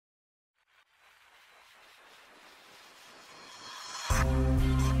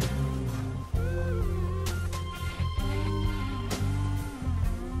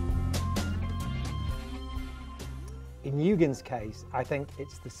In Yugen's case, I think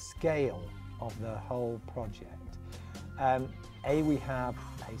it's the scale of the whole project. We have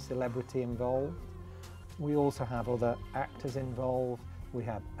a celebrity involved. We also have other actors involved. We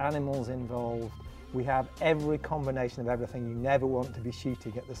have animals involved. We have every combination of everything you never want to be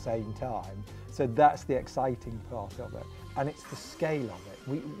shooting at the same time. So that's the exciting part of it. And it's the scale of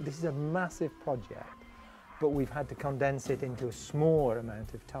it. This is a massive project, but we've had to condense it into a smaller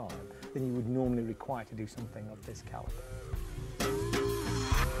amount of time than you would normally require to do something of this caliber.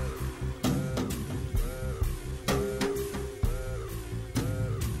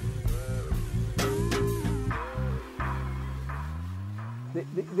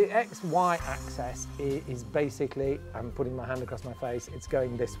 The X-Y axis is basically, I'm putting my hand across my face, it's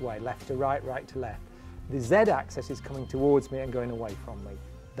going this way, left to right, right to left. The Z-axis is coming towards me and going away from me.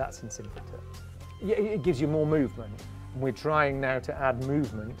 That's in simple terms. It gives you more movement. We're trying now to add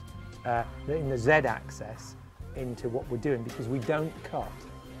movement in the Z-axis into what we're doing because we don't cut.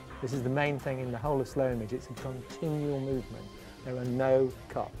 This is the main thing in the whole of SLOimage, it's a continual movement. There are no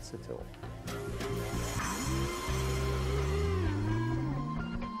cuts at all.